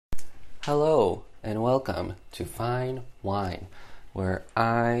Hello and welcome to Fine Wine, where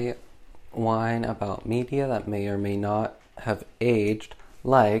I whine about media that may or may not have aged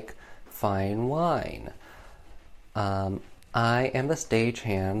like fine wine. I am the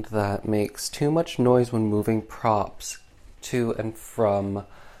stagehand that makes too much noise when moving props to and from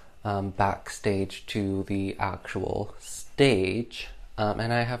backstage to the actual stage.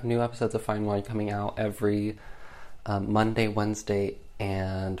 And I have new episodes of Fine Wine coming out every Monday, Wednesday,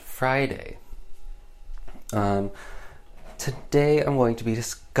 and Friday. Today I'm going to be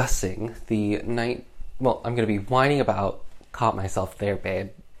discussing I'm going to be whining about, caught myself there,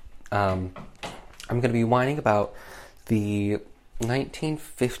 babe. I'm going to be whining about the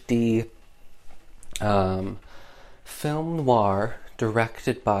 1950 film noir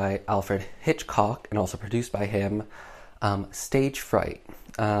directed by Alfred Hitchcock and also produced by him, Stage Fright.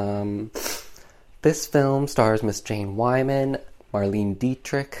 This film stars Miss Jane Wyman, Marlene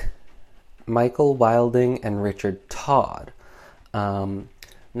Dietrich, Michael Wilding, and Richard Todd. Now,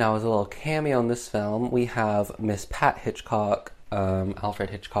 as a little cameo in this film, we have Miss Pat Hitchcock, Alfred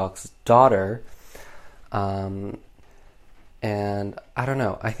Hitchcock's daughter. And I don't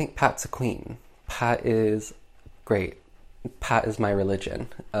know, I think Pat's a queen. Pat is great. Pat is my religion.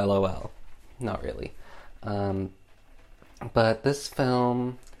 LOL. Not really. But this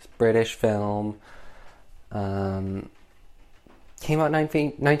film, this British film, came out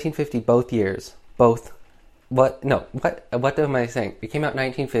 1950, both years. What am I saying? It came out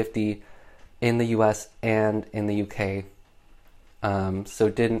 1950 in the US and in the UK. So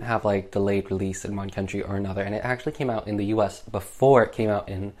it didn't have like delayed release in one country or another. And it actually came out in the US before it came out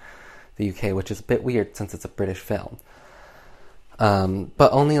in the UK, which is a bit weird since it's a British film.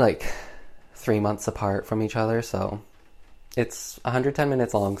 But only like 3 months apart from each other, so it's 110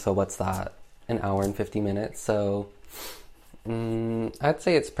 minutes long, so what's that? An hour and 50 minutes, so I'd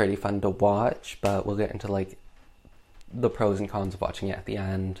say it's pretty fun to watch, but we'll get into like the pros and cons of watching it at the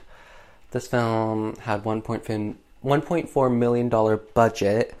end. This film had $1.4 million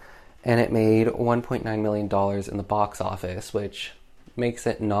budget, and it made $1.9 million in the box office, which makes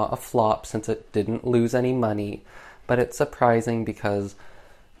it not a flop since it didn't lose any money. But it's surprising because,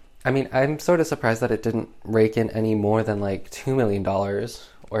 I'm sort of surprised that it didn't rake in any more than like $2 million,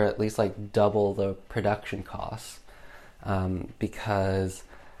 or at least like double the production costs. Because,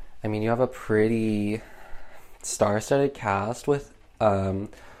 you have a pretty star-studded cast with a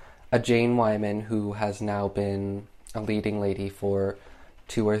Jane Wyman who has now been a leading lady for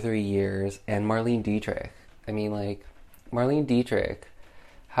 2 or 3 years, and Marlene Dietrich. Marlene Dietrich,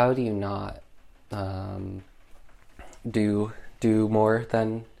 how do you not do more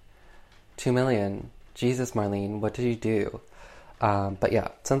than 2 million? Jesus, Marlene, what did you do? But yeah,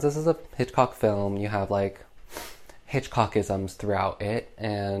 since this is a Hitchcock film, you have like Hitchcockisms throughout it,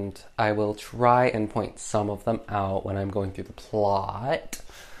 and I will try and point some of them out when I'm going through the plot.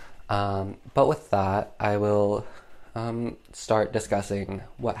 But with that, I will start discussing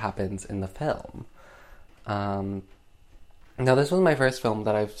what happens in the film. Now, this was my first film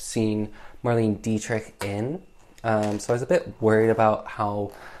that I've seen Marlene Dietrich in, so I was a bit worried about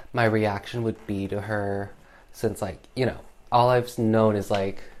how my reaction would be to her, since, all I've known is,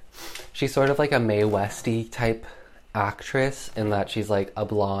 she's sort of like a Mae Westy type actress, in that she's, a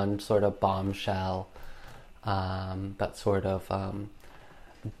blonde sort of bombshell, that's sort of,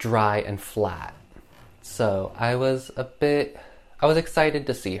 dry and flat. So I was excited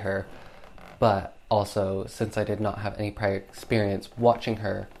to see her, but also, since I did not have any prior experience watching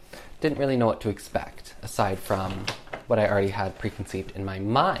her, didn't really know what to expect, aside from what I already had preconceived in my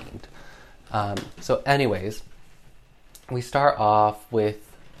mind. So anyways, we start off with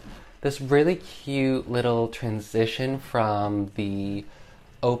this really cute little transition from the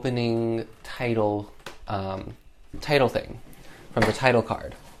opening title thing, from the title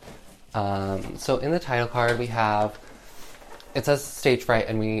card. So in the title card it says Stage Fright,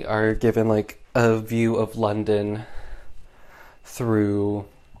 and we are given a view of London from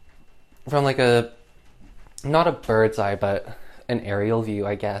not a bird's eye, but an aerial view,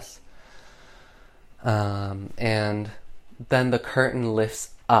 I guess. And then the curtain lifts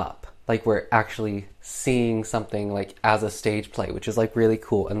up, we're actually seeing something as a stage play, which is really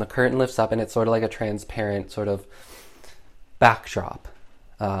cool. And the curtain lifts up, and it's sort of like a transparent sort of backdrop,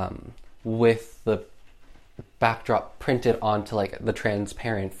 with the backdrop printed onto the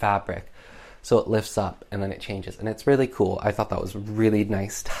transparent fabric. So it lifts up and then it changes, and it's really cool. I thought that was a really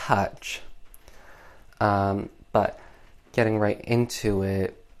nice touch. But getting right into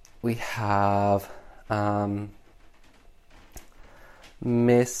it, we have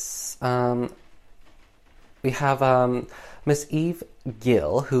Miss we have Miss Eve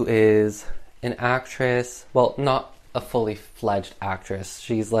Gill, who is an actress. Well, not a fully fledged actress.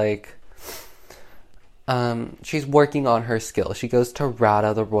 She's like, she's working on her skill. She goes to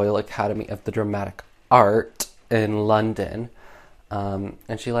RADA, the Royal Academy of the Dramatic Art in London,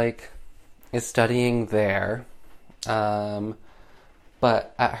 and she like is studying there.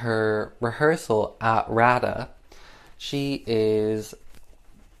 But at her rehearsal at RADA, she is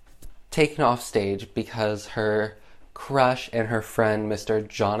taken off stage because her crush and her friend, Mr.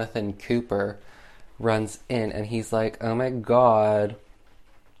 Jonathan Cooper, runs in, and he's like, oh my god,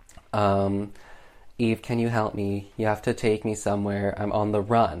 Eve, can you help me? You have to take me somewhere. I'm on the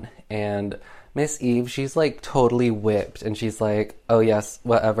run. And Miss Eve, she's like totally whipped, and she's like, oh yes,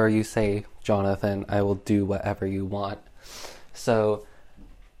 whatever you say, Jonathan, I will do whatever you want. So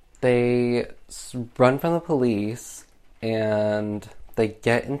they run from the police, and they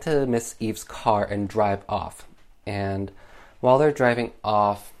get into Miss Eve's car and drive off. And while they're driving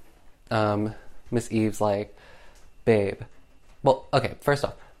off, Miss Eve's like, babe. Well, okay, first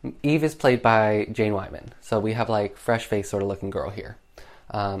off, Eve is played by Jane Wyman. So we have like fresh face sort of looking girl here.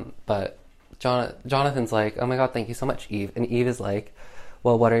 But Jonathan's like, oh my god, thank you so much, Eve. And Eve is like,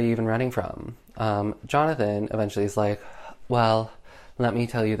 well, what are you even running from? Jonathan eventually is like, well, let me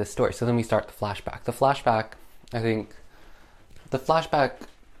tell you the story. So then we start the flashback. The flashback, I think, the flashback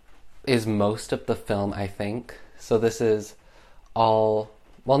is most of the film, I think. So this is all,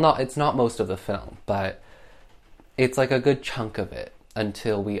 well, it's not most of the film, but it's like a good chunk of it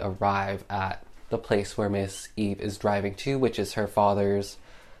until we arrive at the place where Miss Eve is driving to, which is her father's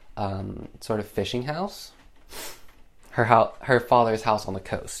sort of fishing house. Her father's house on the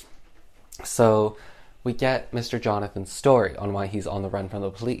coast. So we get Mr. Jonathan's story on why he's on the run from the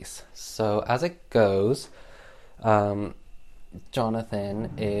police. So as it goes,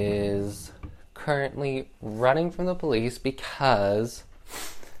 Jonathan is currently running from the police because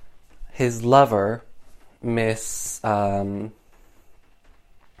his lover, Miss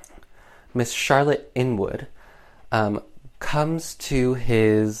Charlotte Inwood, comes to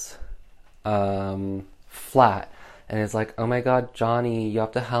his flat and is like, oh my god, Johnny, you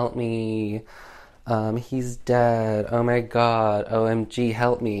have to help me. He's dead. Oh my god, OMG,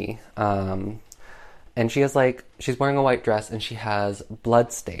 help me. And she has she's wearing a white dress and she has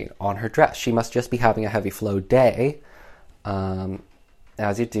blood stain on her dress. She must just be having a heavy flow day.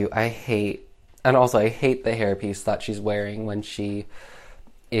 As you do. I hate the hairpiece that she's wearing when she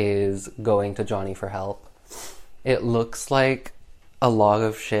is going to Johnny for help. It looks like a log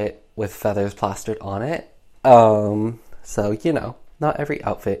of shit with feathers plastered on it. So, not every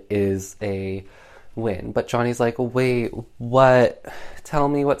outfit is a win. But Johnny's like, wait, what? Tell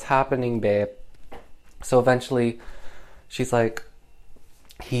me what's happening, babe. So eventually, she's like,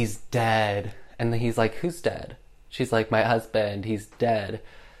 he's dead. And then he's like, who's dead? She's like, my husband, he's dead.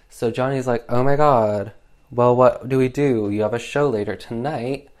 So Johnny's like, oh my god, well, what do we do? You have a show later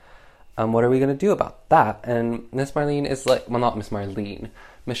tonight. What are we going to do about that? And Miss Marlene is like, well, not Miss Marlene.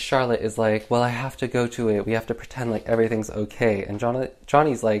 Miss Charlotte is like, well, I have to go to it. We have to pretend like everything's okay. And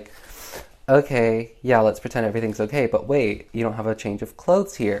Johnny's like, okay, yeah, let's pretend everything's okay. But wait, you don't have a change of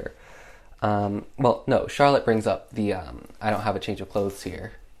clothes here. Well, no, Charlotte brings up the, I don't have a change of clothes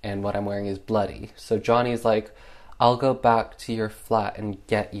here. And what I'm wearing is bloody. So Johnny's like, I'll go back to your flat and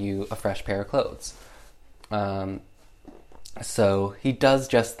get you a fresh pair of clothes. So he does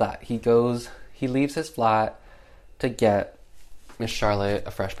just that. He leaves his flat to get Miss Charlotte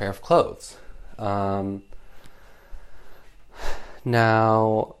a fresh pair of clothes.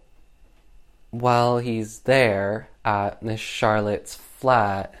 Now, while he's there at Miss Charlotte's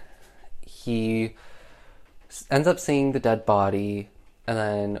flat, he ends up seeing the dead body, and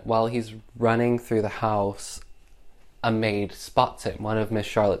then while he's running through the house, a maid spots him. One of Miss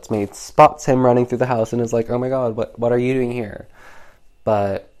Charlotte's maids spots him running through the house and is like, oh my god, what are you doing here?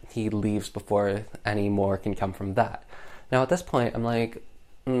 But he leaves before any more can come from that. Now at this point, I'm like,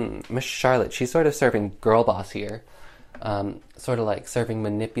 Miss Charlotte, she's sort of serving girl boss here. Sort of like serving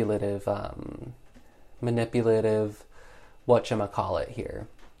manipulative whatchamacallit here.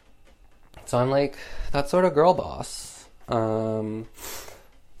 So I'm like, that's sort of girl boss.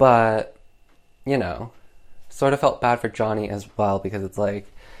 But, sort of felt bad for Johnny as well, because it's like,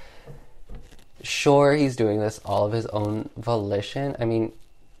 sure, he's doing this all of his own volition. I mean,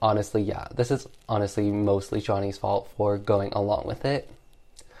 honestly, yeah, this is honestly mostly Johnny's fault for going along with it.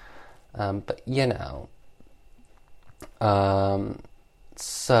 But,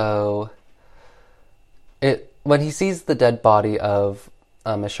 so when he sees the dead body of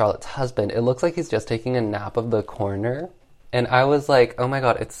Miss Charlotte's husband, it looks like he's just taking a nap of the coroner. And I was like, oh my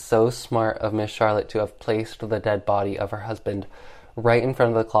God, it's so smart of Miss Charlotte to have placed the dead body of her husband right in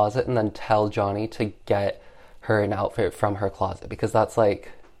front of the closet and then tell Johnny to get her an outfit from her closet, because that's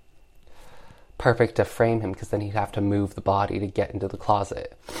like perfect to frame him, because then he'd have to move the body to get into the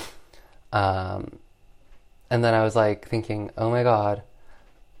closet. And then I was like thinking, oh my God,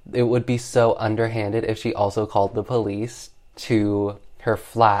 it would be so underhanded if she also called the police to her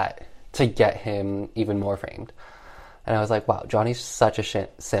flat to get him even more framed. And I was like, wow, Johnny's such a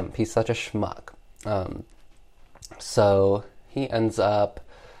simp. He's such a schmuck. So he ends up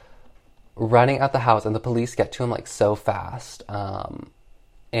running out the house, and the police get to him like so fast.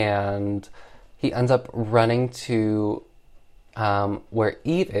 And he ends up running to where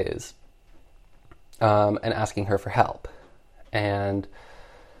Eve is, and asking her for help. And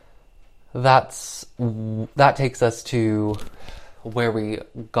that takes us to where we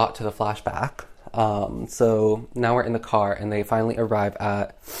got to the flashback. So now we're in the car, and they finally arrive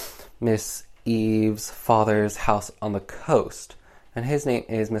at Miss Eve's father's house on the coast. And his name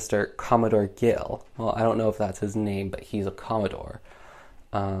is Mr. Commodore Gill. Well, I don't know if that's his name, but he's a Commodore.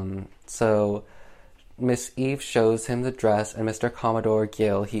 So Miss Eve shows him the dress, and Mr. Commodore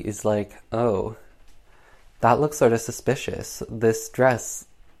Gill, he is like, oh, that looks sort of suspicious. This dress,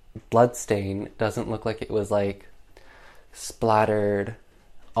 bloodstain, doesn't look like it was like splattered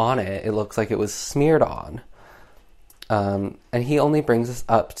on it. It looks like it was smeared on. And he only brings us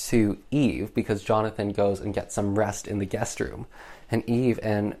up to Eve because Jonathan goes and gets some rest in the guest room. And Eve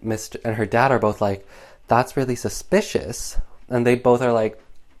and her dad are both like, that's really suspicious. And they both are like,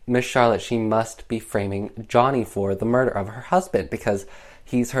 Miss Charlotte, she must be framing Johnny for the murder of her husband because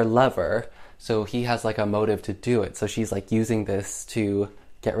he's her lover. So he has like a motive to do it. So she's like using this to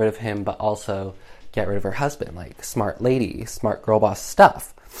get rid of him, but also get rid of her husband. Like smart lady, smart girl boss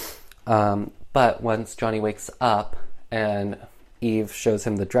stuff. But once Johnny wakes up and Eve shows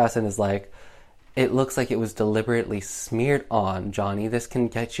him the dress and is like, it looks like it was deliberately smeared on, Johnny. This can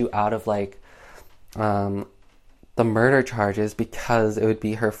get you out of like the murder charges because it would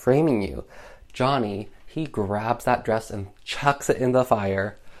be her framing you. Johnny, he grabs that dress and chucks it in the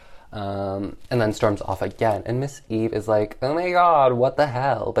fire, and then storms off again. And Miss Eve is like, oh my God, what the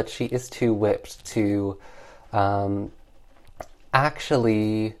hell? But she is too whipped to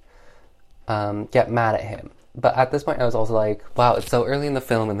actually get mad at him. But at this point I was also like, wow, it's so early in the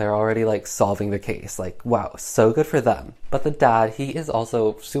film and they're already like solving the case. Like, wow, so good for them. But the dad, he is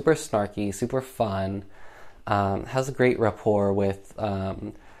also super snarky, super fun, has a great rapport with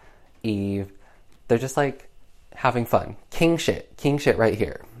Eve. They're just like having fun. King shit right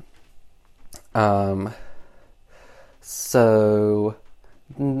here. So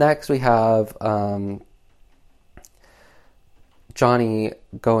next we have Johnny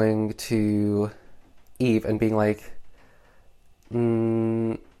going to Eve and being like,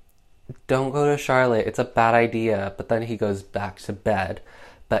 don't go to Charlotte, it's a bad idea. But then he goes back to bed.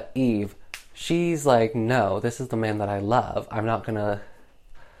 But Eve, she's like, no, this is the man that I love. I'm not gonna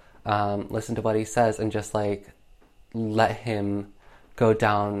listen to what he says and just like let him go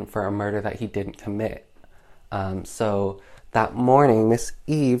down for a murder that he didn't commit. So that morning, Miss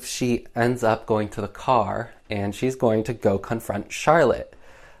Eve, she ends up going to the car and she's going to go confront Charlotte.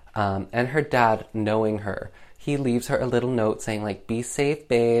 And her dad, knowing her, he leaves her a little note saying like, be safe,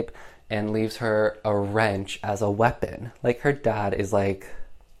 babe, and leaves her a wrench as a weapon. Like, her dad is like,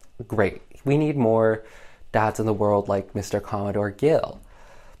 great. We need more dads in the world like Mr. Commodore Gill.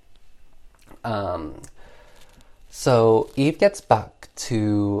 So Eve gets back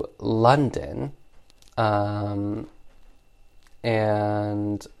to London, and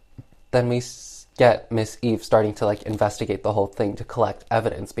then we get Miss Eve starting to like investigate the whole thing to collect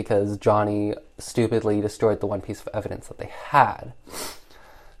evidence because Johnny stupidly destroyed the one piece of evidence that they had.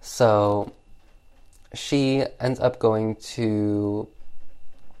 So she ends up going to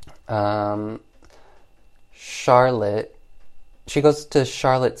Charlotte. She goes to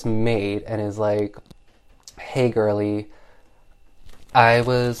Charlotte's maid and is like, hey girly, I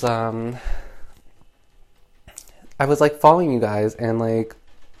was like following you guys and like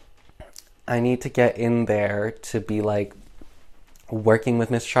I need to get in there to be like working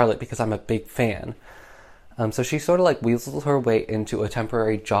with Miss Charlotte because I'm a big fan. So she sort of like weasels her way into a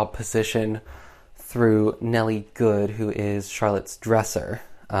temporary job position through Nellie Good, who is Charlotte's dresser.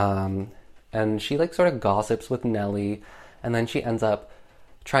 And she like sort of gossips with Nellie, and then she ends up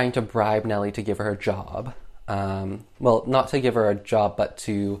trying to bribe Nellie to give her a job. Well, not to give her a job, but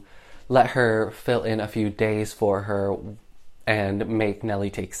to let her fill in a few days for her and make Nellie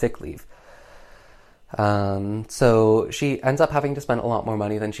take sick leave. So she ends up having to spend a lot more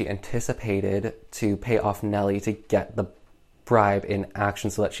money than she anticipated to pay off Nellie to get the bribe in action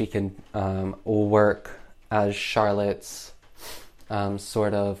so that she can work as Charlotte's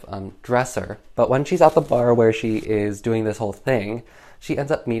sort of dresser. But when she's at the bar where she is doing this whole thing, she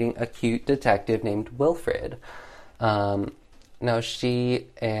ends up meeting a cute detective named Wilfred. Now, she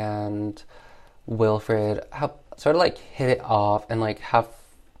and Wilfred have sort of like hit it off and like have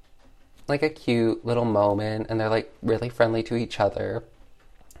like a cute little moment, and they're like really friendly to each other.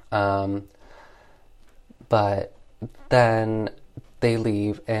 But then they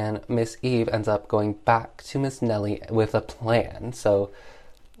leave, and Miss Eve ends up going back to Miss Nellie with a plan. So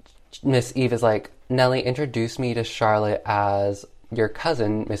Miss Eve is like, Nellie, introduce me to Charlotte as your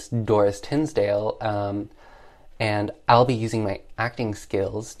cousin, Miss Doris Tinsdale, and I'll be using my acting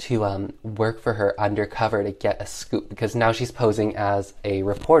skills to work for her undercover to get a scoop, because now she's posing as a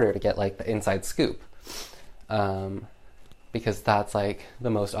reporter to get like the inside scoop, because that's like the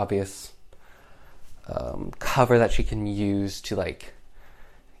most obvious cover that she can use to like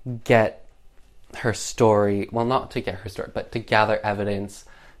get her story, well, not to get her story, but to gather evidence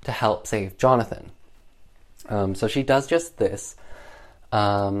to help save Jonathan. So she does just this,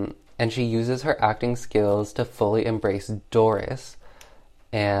 and she uses her acting skills to fully embrace Doris,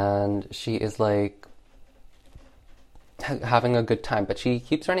 and she is like having a good time, but she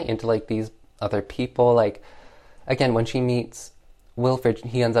keeps running into like these other people. Like, again, when she meets Wilfred,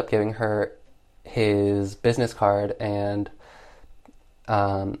 he ends up giving her his business card, and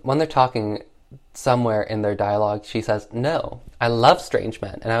when they're talking somewhere in their dialogue, she says, "No, I love strange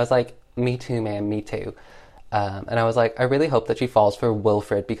men." And I was like, me too, man, me too. And I was like, I really hope that she falls for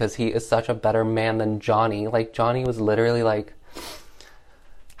Wilfred, because he is such a better man than Johnny. Like, Johnny was literally like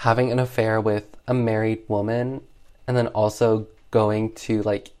having an affair with a married woman, and then also going to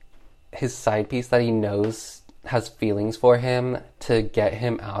like his side piece that he knows has feelings for him to get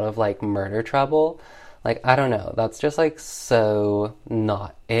him out of like murder trouble. Like, I don't know, that's just like so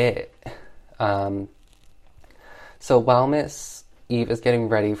not it. So while Miss Eve is getting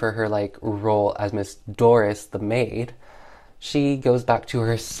ready for her like role as Miss Doris the maid, she goes back to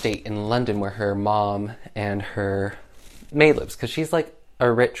her estate in London where her mom and her maid lives, because she's like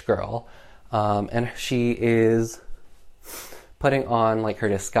a rich girl, and she is putting on like her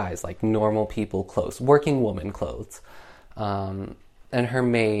disguise, like normal people clothes, working woman clothes. And her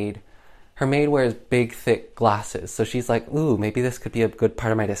maid wears big, thick glasses. So she's like, ooh, maybe this could be a good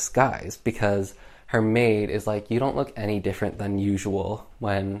part of my disguise, because her maid is like, you don't look any different than usual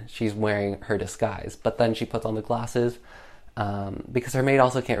when she's wearing her disguise. But then she puts on the glasses, because her maid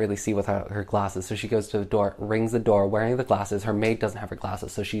also can't really see without her glasses. So she goes to the door, rings the door, wearing the glasses. Her maid doesn't have her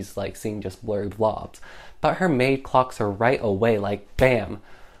glasses, so she's like seeing just blurry blobs. But her maid clocks her right away, like bam,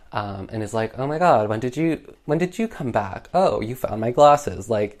 and is like, oh my god, when did you come back? Oh, you found my glasses.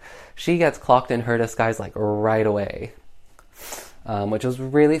 Like, she gets clocked in her disguise like right away, which was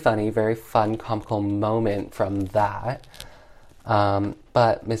really funny, very fun, comical moment from that.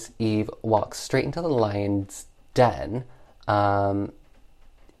 But Miss Eve walks straight into the lion's den,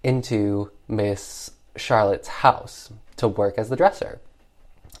 into Miss Charlotte's house to work as the dresser.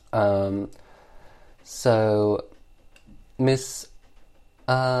 So Miss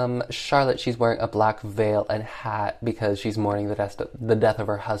Charlotte, she's wearing a black veil and hat because she's mourning the death of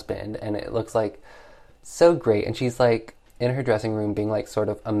her husband, and it looks like so great. And she's like in her dressing room being like sort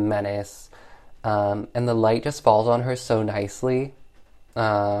of a menace, and the light just falls on her so nicely.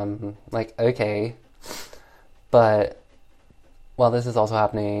 Like, okay. But while this is also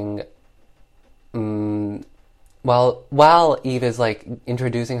happening, while Eve is like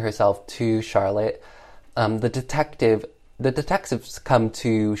introducing herself to Charlotte, the detectives come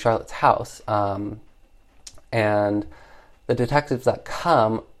to Charlotte's house, and the detectives that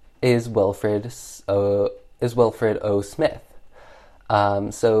come is Wilfred O. Smith.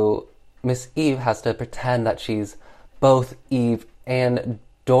 So Miss Eve has to pretend that she's both Eve and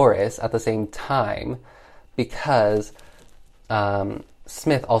Doris at the same time, because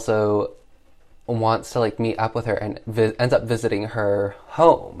Smith also wants to like meet up with her and ends up visiting her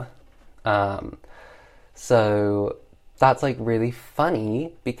home. So that's like really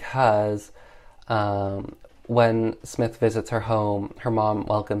funny, because when Smith visits her home, her mom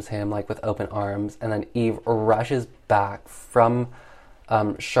welcomes him like with open arms, and then Eve rushes back from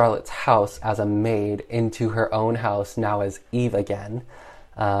Charlotte's house as a maid into her own house now as Eve again.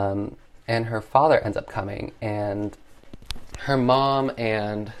 And her father ends up coming, and her mom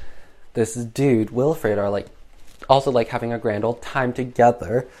and this dude, Wilfred, are like also like having a grand old time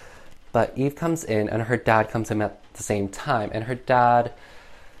together. But Eve comes in, and her dad comes in at the same time, and her dad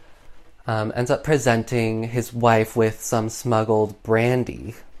ends up presenting his wife with some smuggled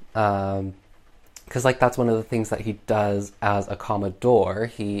brandy, because like that's one of the things that he does as a Commodore.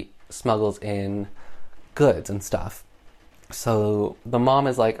 He smuggles in goods and stuff. So the mom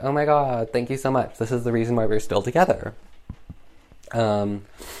is like, oh my god, thank you so much. This is the reason why we're still together. And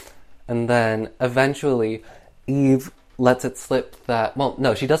then eventually Eve lets it slip that, well,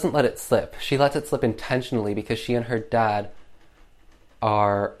 no, she doesn't let it slip. She lets it slip intentionally because she and her dad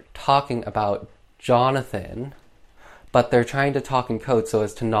are talking about Jonathan, but they're trying to talk in code so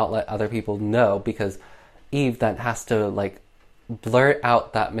as to not let other people know, because Eve then has to like blurt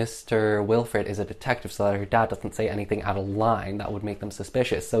out that Mr. Wilfred is a detective so that her dad doesn't say anything out of line that would make them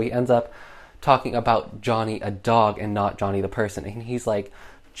suspicious. So he ends up talking about Johnny a dog and not Johnny the person. And he's like,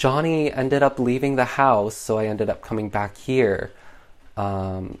 Johnny ended up leaving the house, so I ended up coming back here.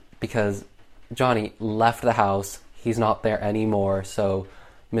 Because Johnny left the house, he's not there anymore, so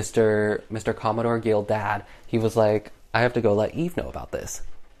Mr. Commodore Gale dad, he was like, I have to go let Eve know about this.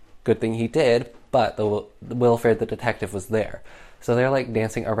 Good thing he did, but the Wilfred the detective was there. So they're like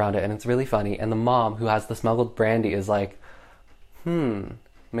dancing around it, and it's really funny. And the mom, who has the smuggled brandy, is like,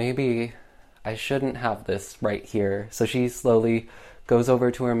 maybe I shouldn't have this right here. So she slowly goes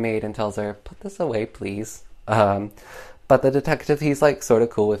over to her maid and tells her, put this away, please. But the detective, he's like sort of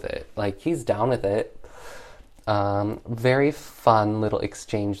cool with it. Like, he's down with it. Very fun little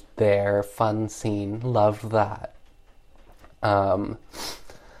exchange there. Fun scene. Loved that.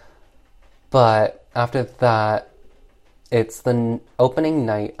 But after that, it's the opening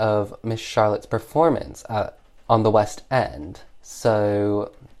night of Miss Charlotte's performance on the West End.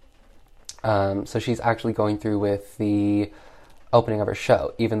 So she's actually going through with the opening of her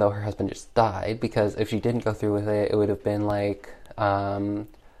show, even though her husband just died, because if she didn't go through with it, it would have been like, oh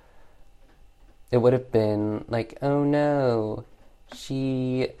no,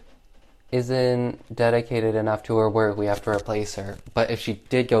 she isn't dedicated enough to her work, we have to replace her. But if she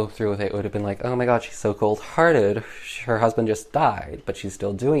did go through with it, it would have been like, oh my god, she's so cold-hearted, her husband just died, but she's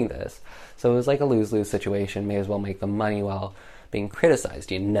still doing this. So it was like a lose-lose situation. May as well make the money while being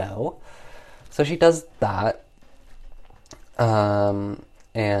criticized, you know? So she does that, and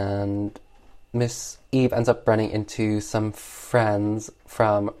Miss Eve ends up running into some friends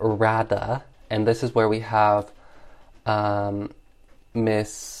from RADA, and this is where we have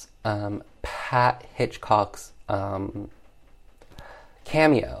Miss Pat Hitchcock's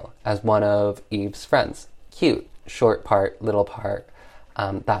cameo as one of Eve's friends. Cute, short part, little part,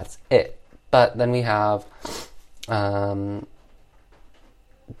 that's it. But then we have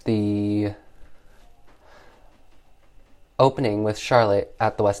the opening with Charlotte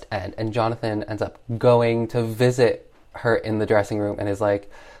at the West End, and Jonathan ends up going to visit her in the dressing room and is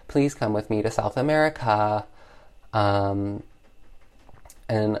like, please come with me to South America. And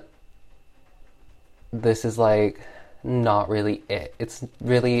this is like not really it. It's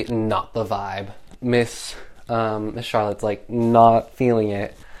really not the vibe. Miss Charlotte's like not feeling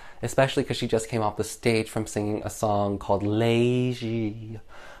it, especially because she just came off the stage from singing a song called Lazy.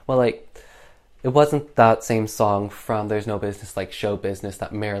 Well, like, it wasn't that same song from There's No Business Like Show Business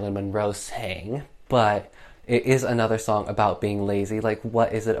that Marilyn Monroe sang, but it is another song about being lazy. Like,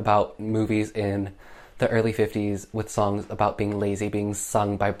 what is it about movies in the early 50s with songs about being lazy being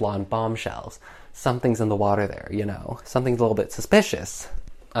sung by blonde bombshells? Something's in the water there, you know? Something's a little bit suspicious.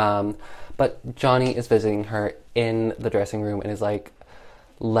 But Johnny is visiting her in the dressing room and is like,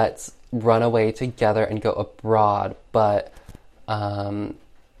 let's run away together and go abroad. But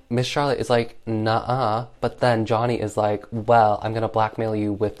Miss Charlotte is like, nuh-uh. But then Johnny is like, well, I'm going to blackmail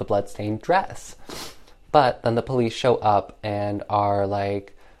you with the bloodstained dress. But then the police show up and are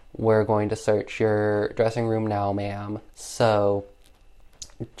like, we're going to search your dressing room now, ma'am. So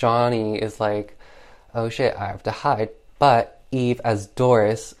Johnny is like, oh shit, I have to hide. But Eve, as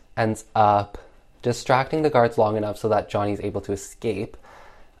Doris, ends up distracting the guards long enough so that Johnny's able to escape.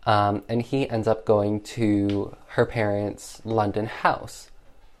 And he ends up going to her parents' London house.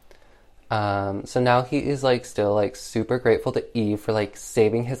 So now he is like still like super grateful to Eve for like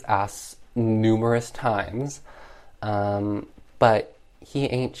saving his ass numerous times. But he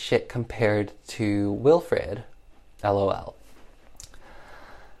ain't shit compared to Wilfred. LOL.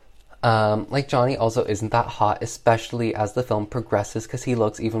 Like, Johnny also isn't that hot, especially as the film progresses, because he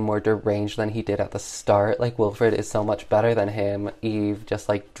looks even more deranged than he did at the start. Like, Wilfred is so much better than him. Eve just,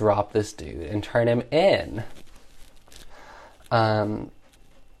 like, drop this dude and turn him in.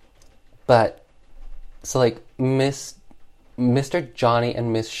 But, so, like, Mr. Johnny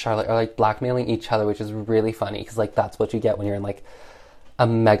and Miss Charlotte are, like, blackmailing each other, which is really funny, because, like, that's what you get when you're in, like, a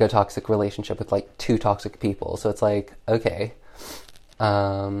mega toxic relationship with, like, two toxic people. So it's like, okay.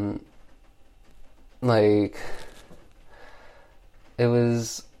 Like, it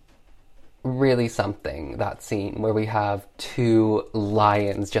was really something, that scene where we have two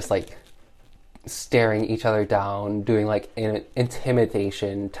lions just like staring each other down, doing like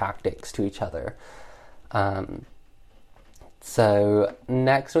intimidation tactics to each other. So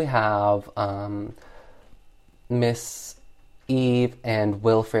next we have Miss Eve and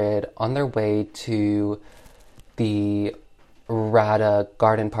Wilfred on their way to the Rada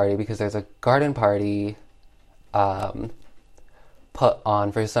garden party, because there's a garden party put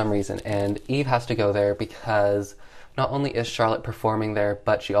on for some reason, and Eve has to go there because not only is Charlotte performing there,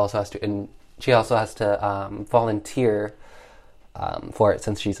 but she also has to volunteer for it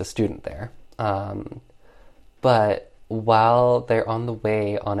since she's a student there. But while they're on the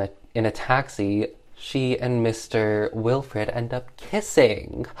way in a taxi, she and Mr. Wilfred end up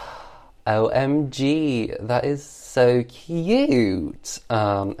kissing. OMG, that is so cute.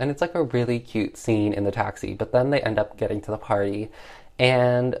 And it's like a really cute scene in the taxi, but then they end up getting to the party,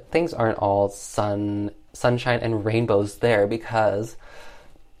 and things aren't all sunshine and rainbows there, because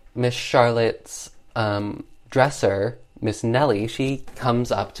Miss Charlotte's dresser, Miss Nellie, she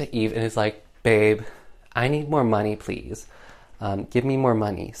comes up to Eve and is like, babe, I need more money, please. Give me more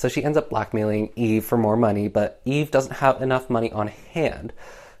money. So she ends up blackmailing Eve for more money, but Eve doesn't have enough money on hand.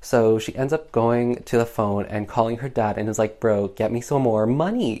 So she ends up going to the phone and calling her dad and is like, bro, get me some more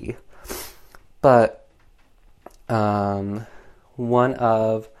money. But one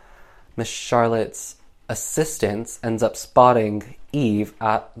of Miss Charlotte's assistants ends up spotting Eve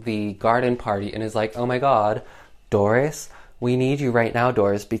at the garden party and is like, oh my god, Doris, we need you right now,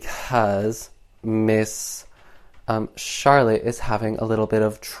 Doris, because Miss Charlotte is having a little bit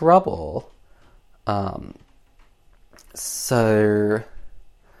of trouble. So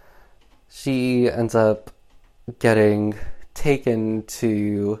she ends up getting taken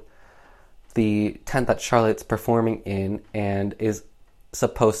to the tent that Charlotte's performing in and is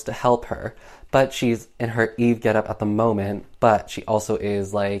supposed to help her. But she's in her Eve getup at the moment, but she also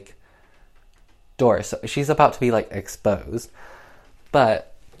is like Doris. So she's about to be like exposed. But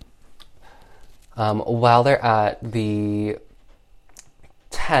while they're at the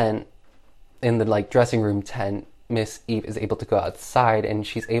tent, in the like dressing room tent, Miss Eve is able to go outside and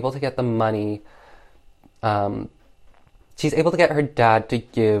she's able to get the money. She's able to get her dad to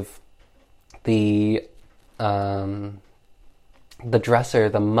give the dresser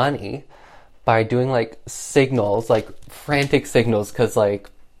the money by doing like signals, like frantic signals, because like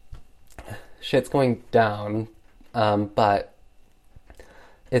shit's going down. But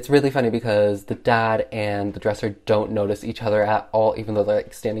it's really funny because the dad and the dresser don't notice each other at all, even though they're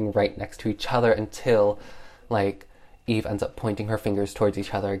like standing right next to each other, until like Eve ends up pointing her fingers towards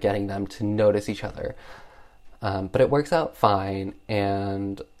each other, getting them to notice each other. But it works out fine,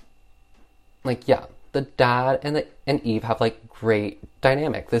 and like, yeah, the dad and Eve have like great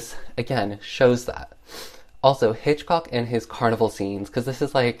dynamic. This again shows that. Also, Hitchcock and his carnival scenes, because this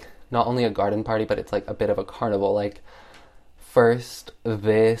is like not only a garden party, but it's like a bit of a carnival. Like first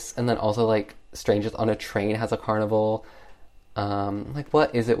this, and then also like Strangers on a Train has a carnival. Like,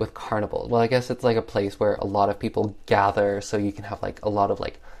 what is it with carnival? Well, I guess it's like a place where a lot of people gather, so you can have like a lot of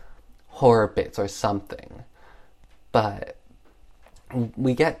like horror bits or something. But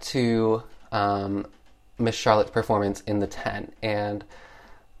we get to Miss Charlotte's performance in the tent, and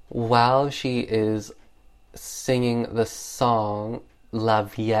while she is singing the song La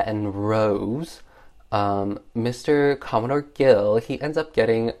Vie en Rose, Mr. Commodore Gill, he ends up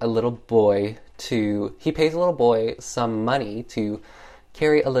getting a little boy he pays a little boy some money to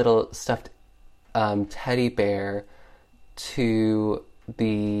carry a little stuffed teddy bear to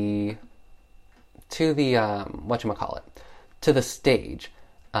the whatchamacallit, to the stage.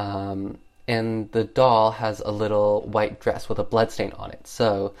 And the doll has a little white dress with a bloodstain on it.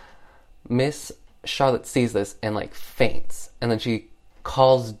 So Miss Charlotte sees this and like faints, and then she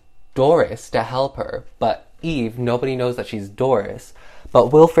calls Doris to help her. But Eve, nobody knows that she's Doris.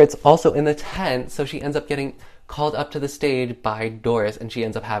 But Wilfred's also in the tent, so she ends up getting called up to the stage by Doris, and she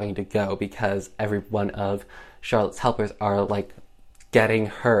ends up having to go because every one of Charlotte's helpers are like getting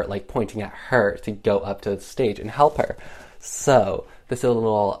her, like pointing at her to go up to the stage and help her. So this is a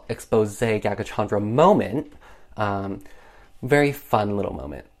little expose Gagachandra moment. Very fun little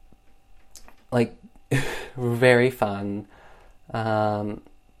moment. Like, very fun.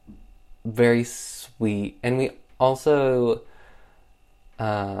 Very sweet. And we also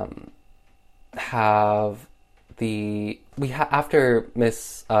after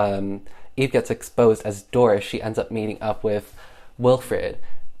Miss Eve gets exposed as Doris, she ends up meeting up with Wilfred,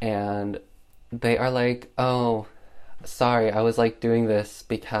 and they are like, oh, sorry, I was like doing this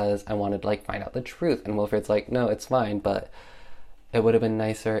because I wanted to like find out the truth. And Wilfred's like, no, it's fine, but it would have been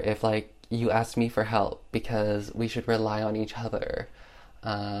nicer if like you asked me for help because we should rely on each other.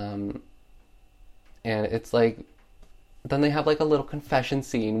 And it's like, then they have like a little confession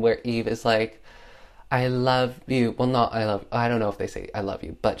scene where Eve is like, I love you. Well, not I love, I don't know if they say I love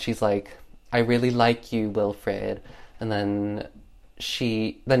you, but she's like, I really like you, Wilfred. And then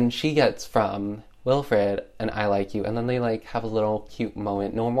she gets from Wilfred and I like you. And then they like have a little cute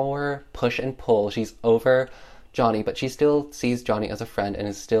moment. No more push and pull. She's over Johnny, but she still sees Johnny as a friend and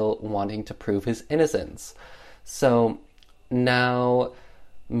is still wanting to prove his innocence. So now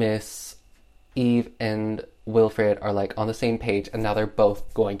Miss Eve and Wilfred are like on the same page, and now they're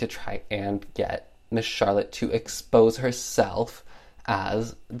both going to try and get Miss Charlotte to expose herself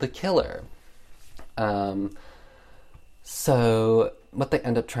as the killer. So what they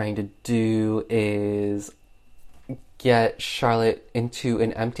end up trying to do is get Charlotte into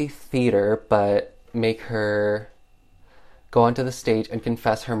an empty theater, but make her go onto the stage and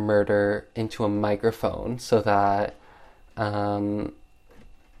confess her murder into a microphone so that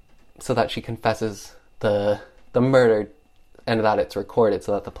she confesses the murder and that it's recorded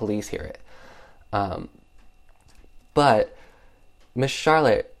so that the police hear it. But Miss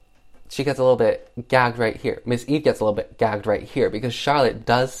Charlotte, she gets a little bit gagged right here. Miss Eve gets a little bit gagged right here because Charlotte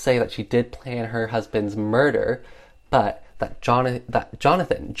does say that she did plan her husband's murder, but that Johnny,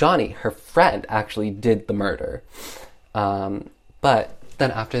 her friend, actually did the murder. But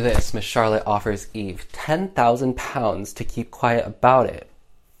then after this, Miss Charlotte offers Eve £10,000 to keep quiet about it.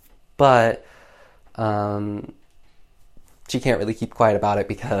 But she can't really keep quiet about it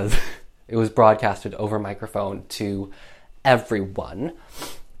because it was broadcasted over microphone to everyone.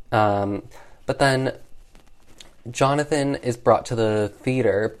 But then Jonathan is brought to the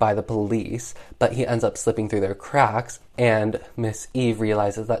theater by the police, but he ends up slipping through their cracks, and Miss Eve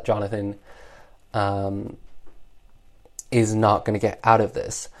realizes that Jonathan is not going to get out of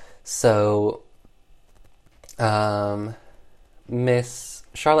this. So Miss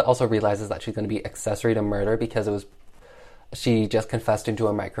Charlotte also realizes that she's going to be accessory to murder because she just confessed into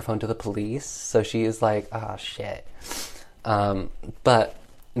a microphone to the police. So she is like, shit. But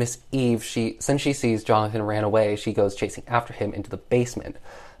Miss Eve, since she sees Jonathan ran away, she goes chasing after him into the basement.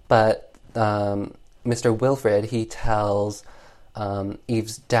 But Mr. Wilfred, he tells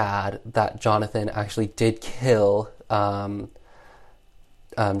Eve's dad that Jonathan actually did kill Charlotte's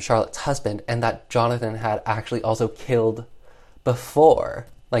husband, and that Jonathan had actually also killed before.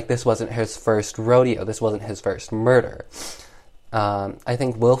 Like, this wasn't his first rodeo. This wasn't his first murder. I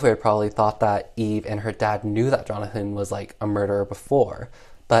think Wilfred probably thought that Eve and her dad knew that Jonathan was, like, a murderer before,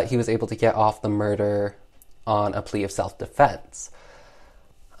 but he was able to get off the murder on a plea of self-defense.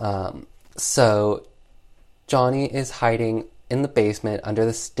 So Johnny is hiding in the basement under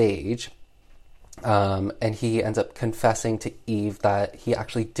the stage, and he ends up confessing to Eve that he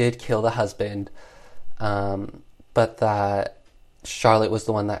actually did kill the husband, but that Charlotte was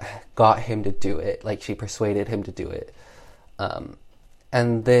the one that got him to do it. Like, she persuaded him to do it.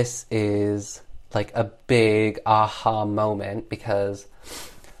 And this is like a big aha moment because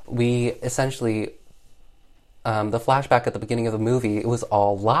we essentially, the flashback at the beginning of the movie, it was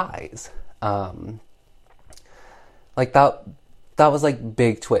all lies. Like that was like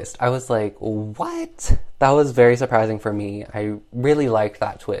big twist. I was like, what? That was very surprising for me. I really liked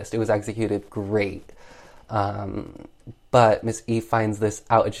that twist. It was executed great. But Miss Eve finds this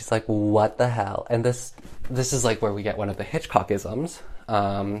out and she's like, what the hell? And this is like where we get one of the Hitchcockisms,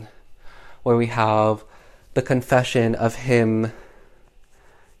 where we have the confession of him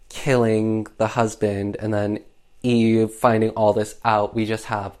killing the husband and then Eve finding all this out. We just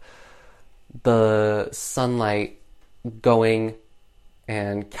have the sunlight going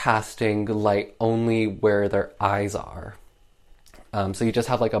and casting light only where their eyes are. So you just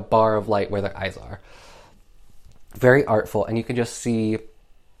have like a bar of light where their eyes are. Very artful, and you can just see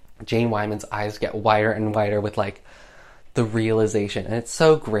Jane Wyman's eyes get wider and wider with like the realization, and it's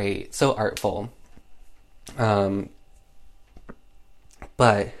so great, so artful. But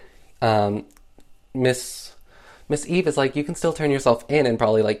Miss Eve is like, you can still turn yourself in and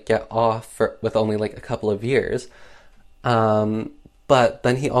probably like get off with only like a couple of years. But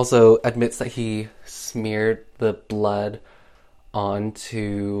then he also admits that he smeared the blood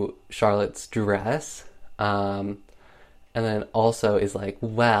onto Charlotte's dress. And then also is like,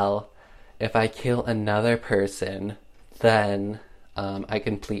 well, if I kill another person, then I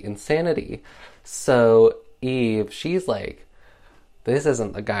complete insanity. So Eve, she's like, this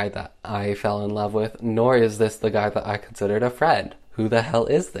isn't the guy that I fell in love with, nor is this the guy that I considered a friend. Who the hell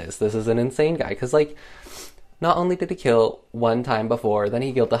is this? This is an insane guy. Because, like, not only did he kill one time before, then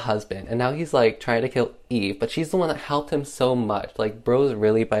he killed the husband, and now he's, like, trying to kill Eve, but she's the one that helped him so much. Like, bro's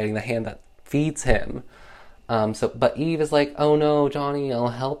really biting the hand that feeds him. But Eve is like, oh no, Johnny, I'll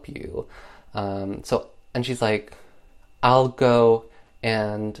help you. And she's like, I'll go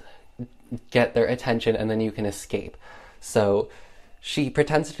and get their attention and then you can escape. So she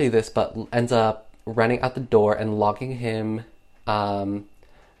pretends to do this, but ends up running out the door and locking him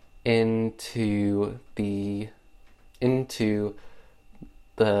into the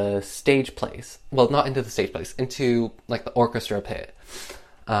stage place. Well, not into the stage place, into like the orchestra pit.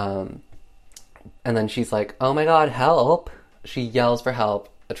 And then she's like, oh my god, help. She yells for help,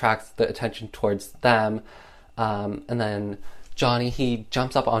 attracts the attention towards them. And then Johnny, he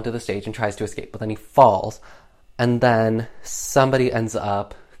jumps up onto the stage and tries to escape, but then he falls. And then somebody ends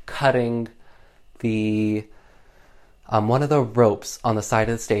up cutting the one of the ropes on the side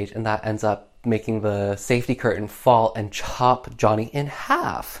of the stage, and that ends up making the safety curtain fall and chop Johnny in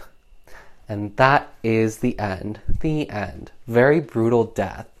half. And that is the end. The end. Very brutal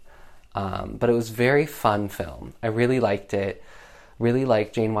death. But it was a very fun film. I really liked it. Really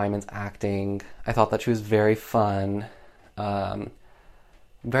liked Jane Wyman's acting. I thought that she was very fun.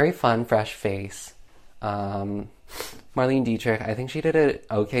 Very fun, fresh face. Marlene Dietrich, I think she did an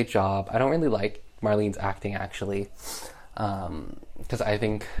okay job. I don't really like Marlene's acting, actually. Because I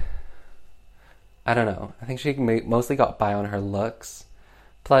think she mostly got by on her looks.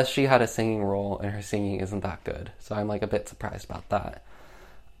 Plus, she had a singing role, and her singing isn't that good. So I'm like a bit surprised about that.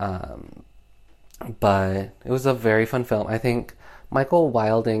 But it was a very fun film. I think Michael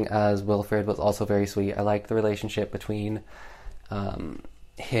Wilding as Wilfred was also very sweet. I liked the relationship between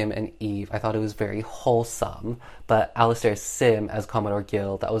him and Eve. I thought it was very wholesome. But Alistair Sim as Commodore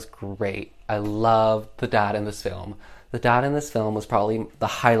Gill, that was great. I loved the dad in this film. The dad in this film was probably the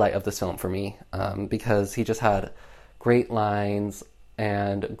highlight of this film for me, because he just had great lines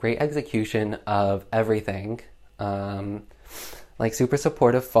and great execution of everything. Like, super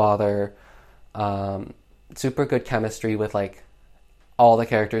supportive father, super good chemistry with, like, all the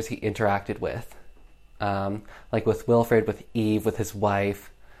characters he interacted with. Like, with Wilfred, with Eve, with his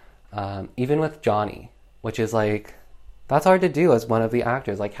wife, even with Johnny, which is, like, that's hard to do as one of the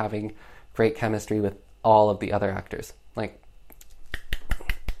actors, like, having great chemistry with all of the other actors. Like,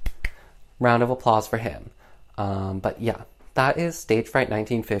 round of applause for him. But yeah, that is Stage Fright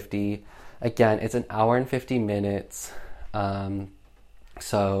 1950. Again, it's an hour and 50 minutes.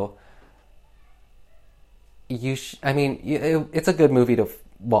 So it's a good movie to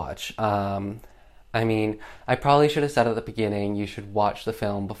watch. I mean, I probably should have said at the beginning, you should watch the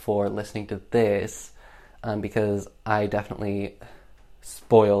film before listening to this, because I definitely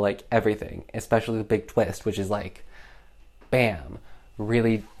spoil, like, everything, especially the big twist, which is, like, bam,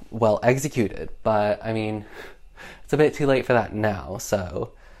 really well executed. But, I mean, it's a bit too late for that now,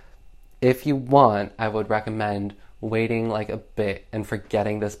 so if you want, I would recommend waiting, like, a bit and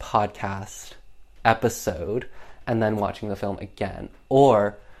forgetting this podcast episode and then watching the film again.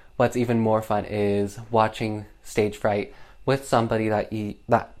 Or what's even more fun is watching Stage Fright with somebody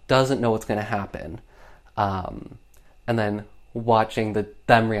that doesn't know what's going to happen, and then watching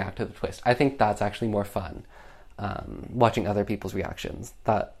them react to the twist. I think that's actually more fun. Watching other people's reactions.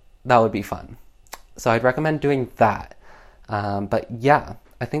 That would be fun. So I'd recommend doing that. But yeah,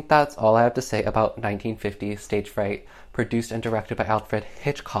 I think that's all I have to say about 1950 Stage Fright, produced and directed by Alfred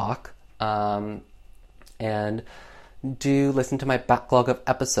Hitchcock. And do listen to my backlog of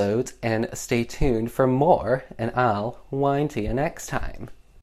episodes and stay tuned for more, and I'll whine to you next time.